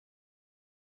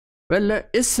Well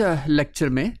इस lecture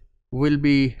में will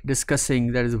be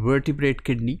discussing that is vertebrate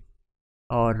kidney,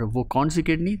 और वो कौन सी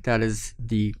kidney? That is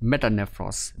the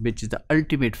मेटानेफ्रॉस, which is the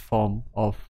ultimate form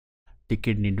of the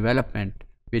kidney development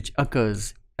which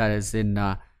occurs that is in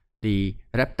the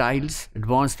reptiles,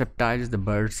 advanced reptiles, the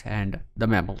birds and the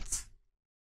mammals.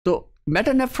 तो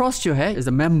Metanephros जो है is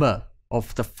a member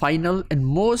of the final and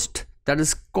most that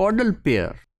is caudal pair,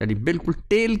 यानी बिल्कुल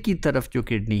tell की तरफ जो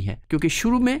kidney है, क्योंकि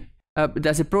शुरू में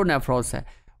जैसे प्रोनेफ्रॉस है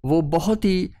वो बहुत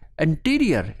ही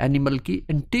एंटीरियर एनिमल की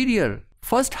एंटीरियर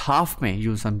फर्स्ट हाफ में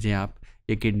यूँ समझें आप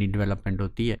ये किडनी डेवलपमेंट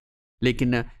होती है,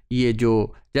 लेकिन ये जो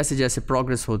जैसे जैसे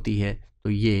प्रोग्रेस होती है तो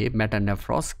ये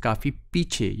मेटानेफ्रॉस काफ़ी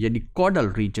पीछे यानी कॉडल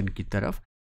रीजन की तरफ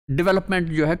डेवलपमेंट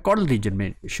जो है कॉडल रीजन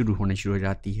में शुरू हो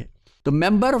जाती है. तो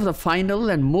member of the final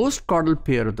and most caudal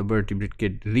pair of the vertebrate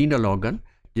kidney renal organ,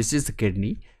 this is the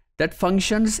kidney that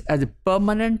functions as a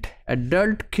permanent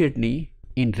adult kidney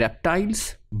in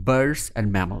reptiles, birds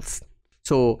and mammals.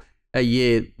 सो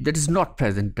ये that is not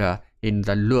present in the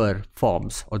lower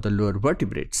forms और the lower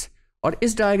vertebrates. और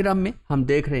इस diagram में हम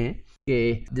देख रहे हैं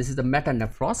कि this is the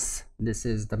metanephros, this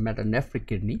is the metanephric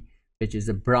kidney which is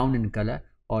brown in color,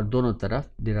 और दोनों तरफ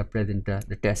there are present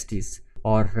the testes,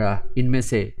 और इनमें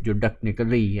से जो डक्ट निकल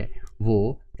रही है वो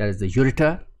that is the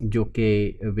ureter, जो कि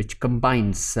which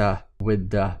combines with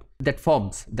that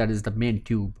forms, that is the main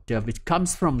tube which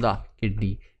comes from the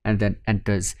kidney and then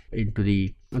enters into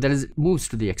the, that is moves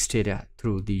to the exterior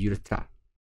through the urethra.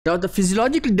 Now the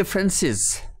physiological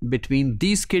differences between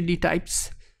these kidney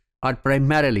types are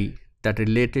primarily that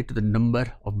related to the number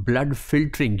of blood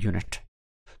filtering unit.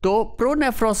 तो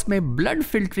प्रोनेफ्रॉस में blood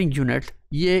filtering unit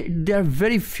ये they are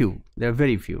very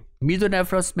few.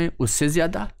 मीजोनेफ्रॉस में उससे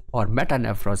ज़्यादा और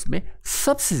मेटानेफ्रॉस में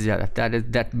सबसे ज़्यादा,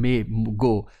 that may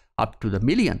go up to the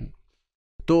million.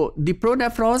 तो the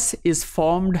प्रोनेफ्रॉस is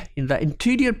formed in the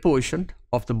interior portion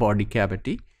of the body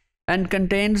cavity and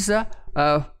contains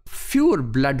fewer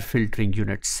blood filtering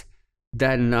units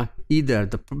than either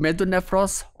the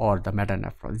metanephros or the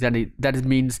metanephros. यानी that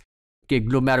means कि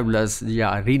glomerulus या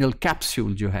renal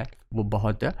capsule जो है वो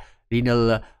बहुत renal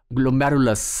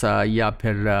glomerulus या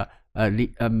फिर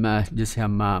जिसे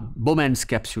हम Bowman's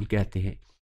capsule कहते हैं,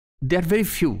 they are very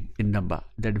few in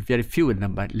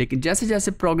number. लेकिन जैसे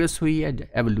जैसे प्रोग्रेस हुई है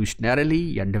evolutionarily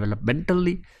या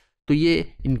developmentally तो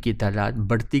ये इनकी तादाद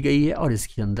बढ़ती गई है और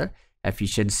इसके अंदर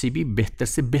एफिशिएंसी भी बेहतर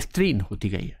से बेहतरीन होती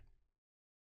गई है.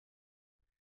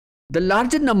 The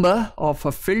larger number of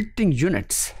filtering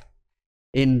units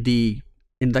in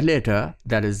the later,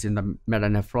 that is in the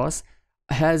metanephros,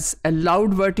 has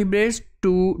allowed vertebrates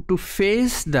to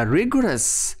face the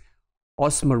rigorous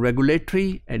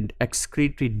osmoregulatory and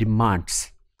excretory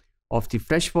demands of the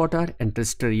freshwater and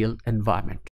terrestrial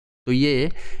environment. तो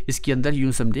ये इसके अंदर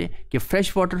यूँ समझें कि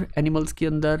fresh water animals के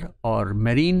अंदर और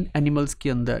मेरीन एनिमल्स के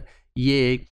अंदर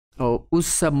ये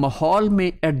उस माहौल में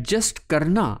एडजस्ट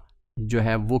करना जो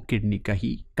है वो किडनी का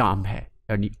ही काम है,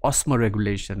 यानी ऑस्मो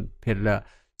रेगुलेशन, फिर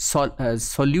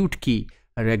सॉल्यूट की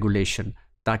रेगुलेशन,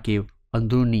 ताकि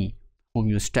अंदरूनी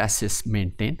होम्योस्टैसिस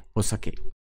मेंटेन हो सके.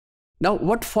 Now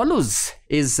what follows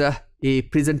is a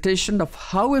presentation of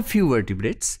how a few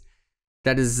vertebrates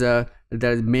that is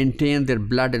maintain their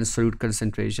blood and solute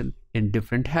concentration in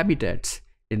different habitats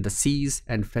in the seas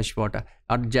and fresh water.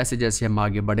 और जैसे जैसे हम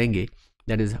आगे बढ़ेंगे,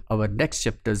 that is our next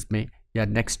chapters में या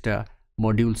next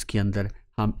modules के अंदर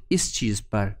हम इस चीज़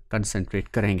पर concentrate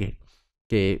करेंगे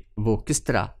कि वो किस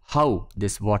तरह how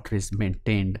this water is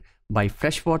maintained by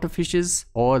freshwater fishes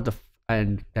or the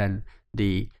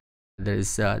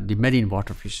marine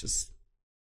water fishes.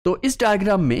 तो इस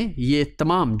डायग्राम में ये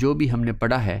तमाम जो भी हमने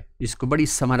पढ़ा है इसको बड़ी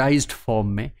समराइज्ड फॉर्म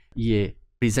में ये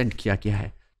प्रेजेंट किया गया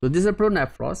है. तो this is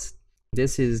प्रोनेफ्रॉस,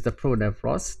 this is the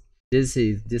प्रोनेफ्रॉस,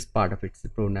 this part of its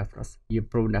प्रोनेफ्रॉस. ये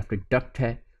प्रोनेफ्रिक डक्ट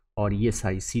है और ये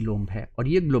सारी सीलोम है और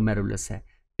ये ग्लोमेरुलस है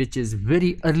which is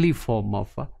very early form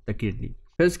of the kidney.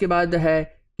 फिर उसके बाद है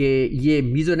कि ये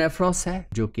मीजोनेफ्रॉस है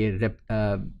जो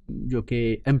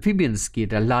कि एम्फीबियंस की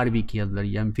लार्वी के अंदर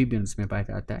या एम्फीबियंस में पाया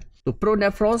जाता है. तो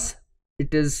प्रोनेफ्रॉस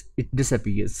it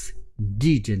disappears,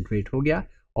 degenerate हो गया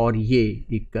और ये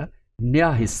एक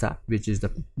नया हिस्सा which is the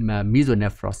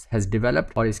mesonephros has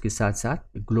developed, और इसके साथ साथ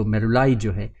ग्लोमेरुलाई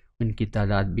जो है उनकी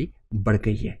तादाद भी बढ़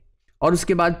गई है. और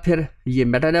उसके बाद फिर ये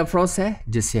मेटानेफ्रॉस है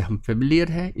जिससे हम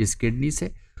फेमिलियर है इस किडनी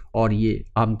से, और ये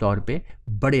आमतौर पे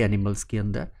बड़े एनिमल्स के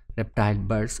अंदर, रेप्टाइल,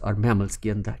 बर्ड्स और मैमल्स के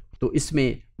अंदर. तो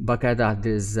इसमें बाकायदा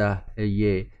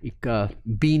ये एक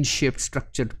बीन शेप्ड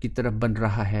स्ट्रक्चर की तरफ बन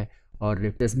रहा है, और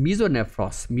there's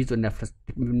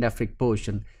mesonephric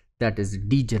portion that is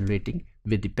degenerating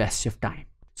with the passage of time.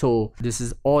 So this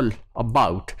is all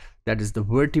about that is the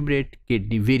vertebrate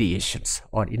kidney variations.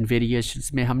 और इन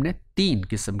variations में हमने 3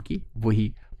 किस्म की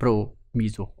वही प्रो,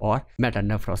 मीजो और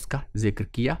मेटानेफ्रॉस का जिक्र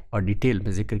किया और डिटेल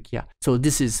में जिक्र किया. So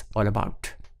this is all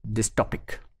about this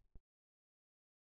topic.